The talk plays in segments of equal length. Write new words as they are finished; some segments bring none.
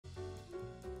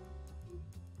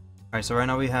Alright, so right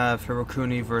now we have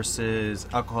Hirokuni versus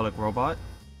Alcoholic Robot.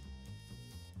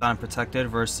 Unprotected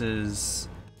versus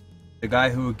the guy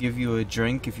who will give you a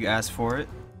drink if you ask for it.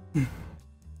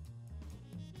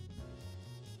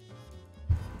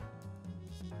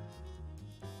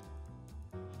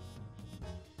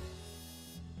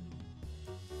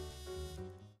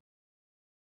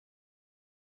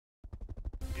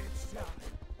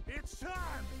 It's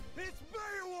time! It's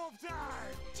Beowulf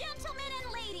time! Gentlemen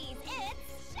and ladies,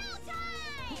 it's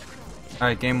showtime!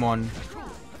 Alright, game one.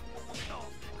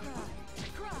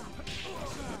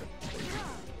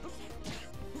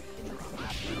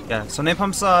 Yeah, so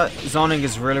Napalm's zoning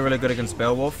is really good against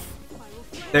Beowulf.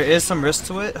 There is some risk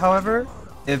to it, however.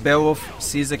 If Beowulf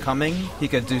sees it coming, he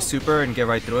could do super and get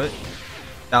right through it.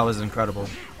 That was incredible.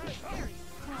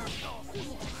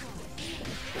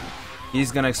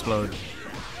 He's gonna explode.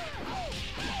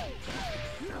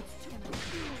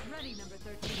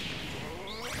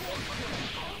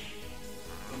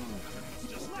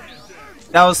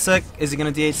 That was sick. Is he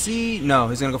gonna DHC? No,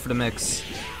 he's gonna go for the mix.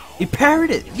 He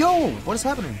parried it! Yo! What is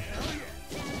happening?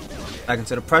 Back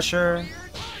into the pressure.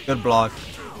 Good block.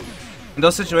 In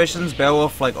those situations,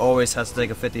 Beowulf like always has to take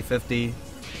a 50-50.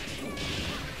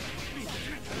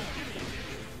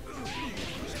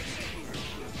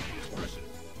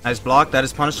 Nice block. That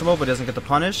is punishable, but doesn't get the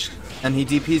punish. And he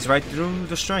DPs right through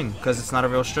the string, because it's not a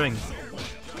real string.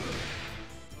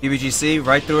 PBGC,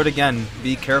 right through it again.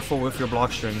 Be careful with your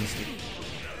block strings.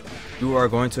 You are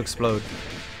going to explode.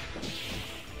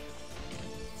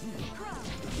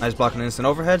 Nice block and instant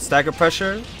overhead. Stagger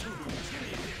pressure.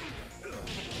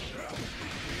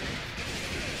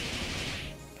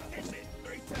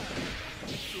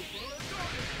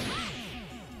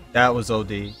 That was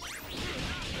OD.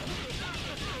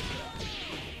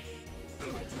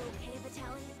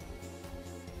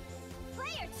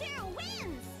 Player 2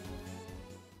 wins!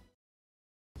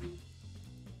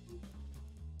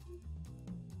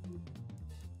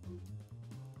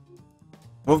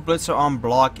 Wolf Blitzer on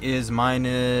block is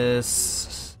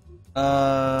minus...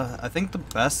 I think the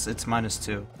best, it's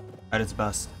 -2 at its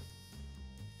best.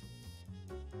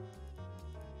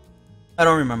 I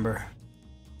don't remember.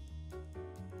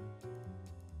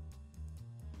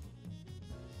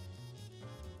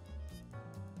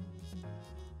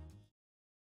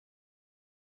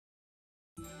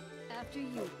 After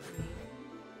you.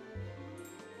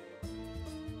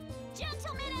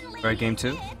 Gentlemen and ladies, Alright, game 2.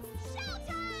 it's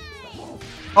showtime!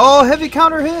 Oh, heavy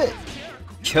counter hit!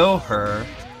 Kill her.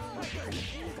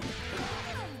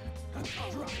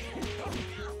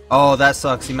 Oh, that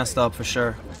sucks. He messed up for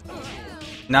sure.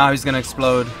 Now he's gonna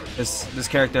explode. This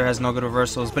character has no good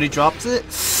reversals, but he drops it.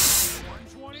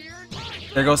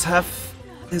 There goes half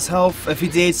his health. If he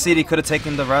DHC'd, he could have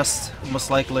taken the rest, most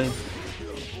likely.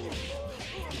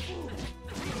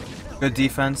 Good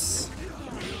defense.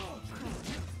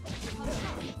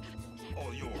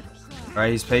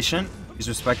 Alright, he's patient. He's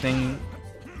respecting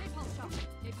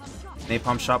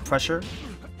napalm shot pressure.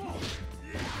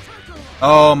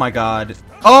 Oh my god.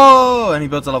 Oh! And he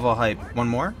builds a level of hype. One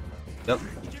more? Yep.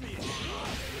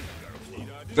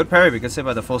 Good parry, but good save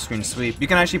by the full screen sweep. You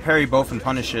can actually parry both and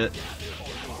punish it.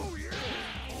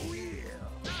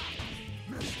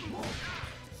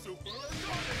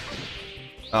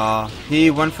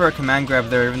 He went for a command grab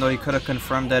there, even though he could have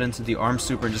confirmed that into the arm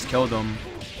super and just killed him.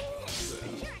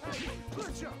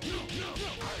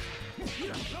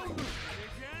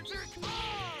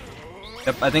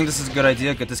 Yep, I think this is a good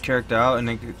idea. Get this character out and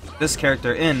then get this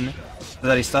character in so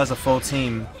that he still has a full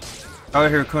team. If I were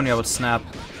Hirokuni, I would snap.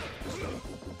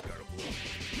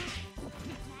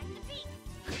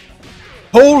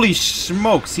 Holy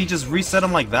smokes! He just reset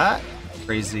him like that?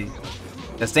 Crazy.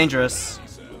 That's dangerous.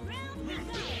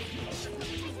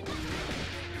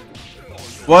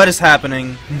 What is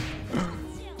happening?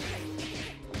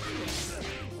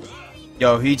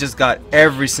 Yo, he just got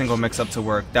every single mix-up to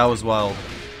work. That was wild.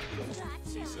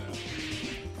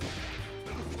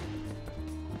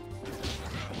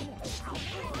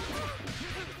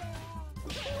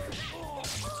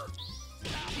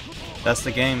 That's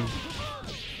the game.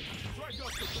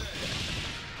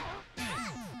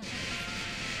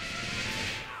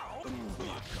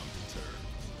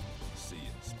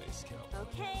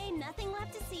 Okay, nothing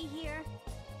left to see here.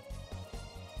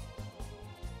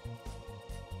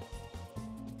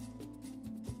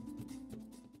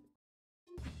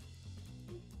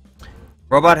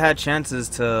 Robot had chances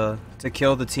to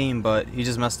kill the team, but he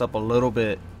just messed up a little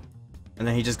bit. And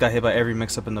then he just got hit by every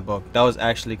mix-up in the book. That was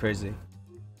actually crazy.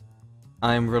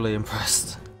 I am really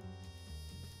impressed.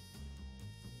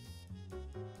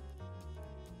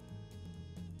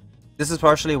 This is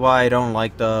partially why I don't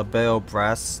like the Bayo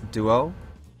Brass duo.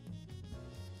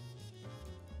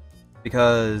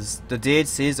 Because the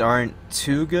DHCs aren't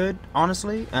too good,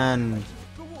 honestly, and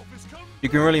you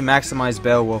can really maximize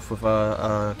Beowulf with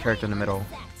a character in the middle.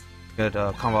 Good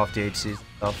combo off DHC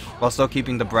stuff, while still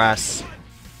keeping the brass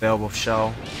Beowulf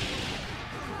shell.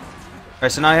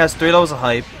 Alright, so now he has 3 levels of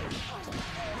hype,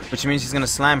 which means he's gonna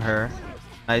slam her.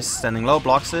 Nice, standing low,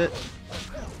 blocks it.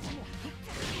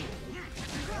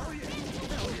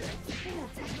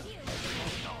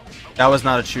 That was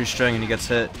not a true string and he gets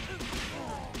hit.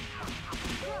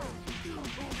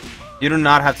 You do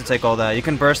not have to take all that. You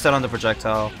can burst that on the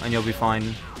projectile and you'll be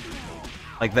fine.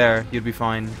 Like there, you'd be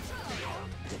fine.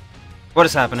 What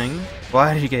is happening?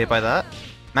 Why did he get hit by that?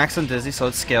 Max and Dizzy, so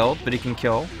it's scaled, but he can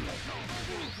kill.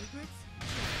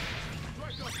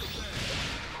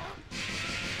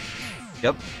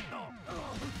 Yep.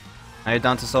 Now you're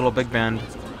down to solo big band.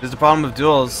 This is the problem with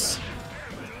duels.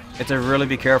 You have to really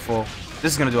be careful.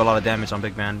 This is gonna do a lot of damage on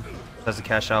big band. Has to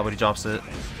cash out, but he drops it.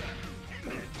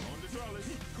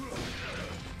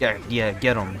 Yeah,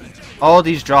 get him. All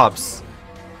these drops.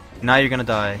 Now you're gonna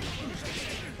die.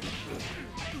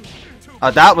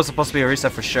 That was supposed to be a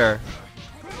reset for sure.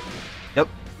 Yep,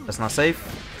 that's not safe.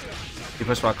 You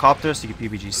push for a copter, so you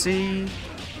get PBGC.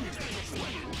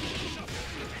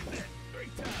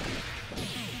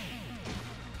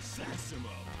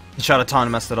 He shot a ton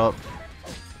and messed it up.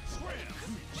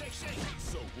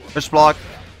 Push block.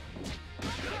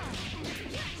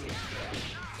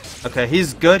 Okay,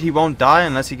 he's good. He won't die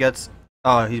unless he gets...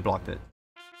 Oh, he blocked it.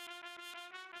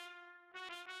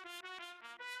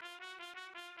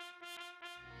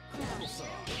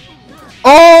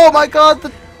 Oh my god!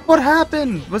 What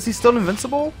happened? Was he still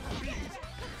invincible?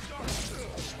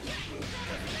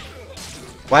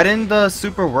 Why didn't the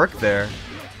super work there?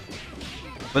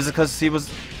 Was it because he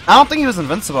was... I don't think he was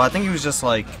invincible. I think he was just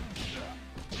like...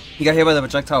 He got hit by the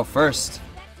projectile first.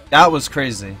 That was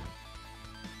crazy.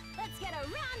 Let's get a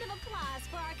round of applause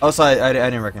for our Also, I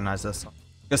didn't recognize this.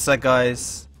 Good set,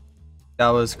 guys. That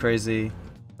was crazy.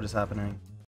 What is happening?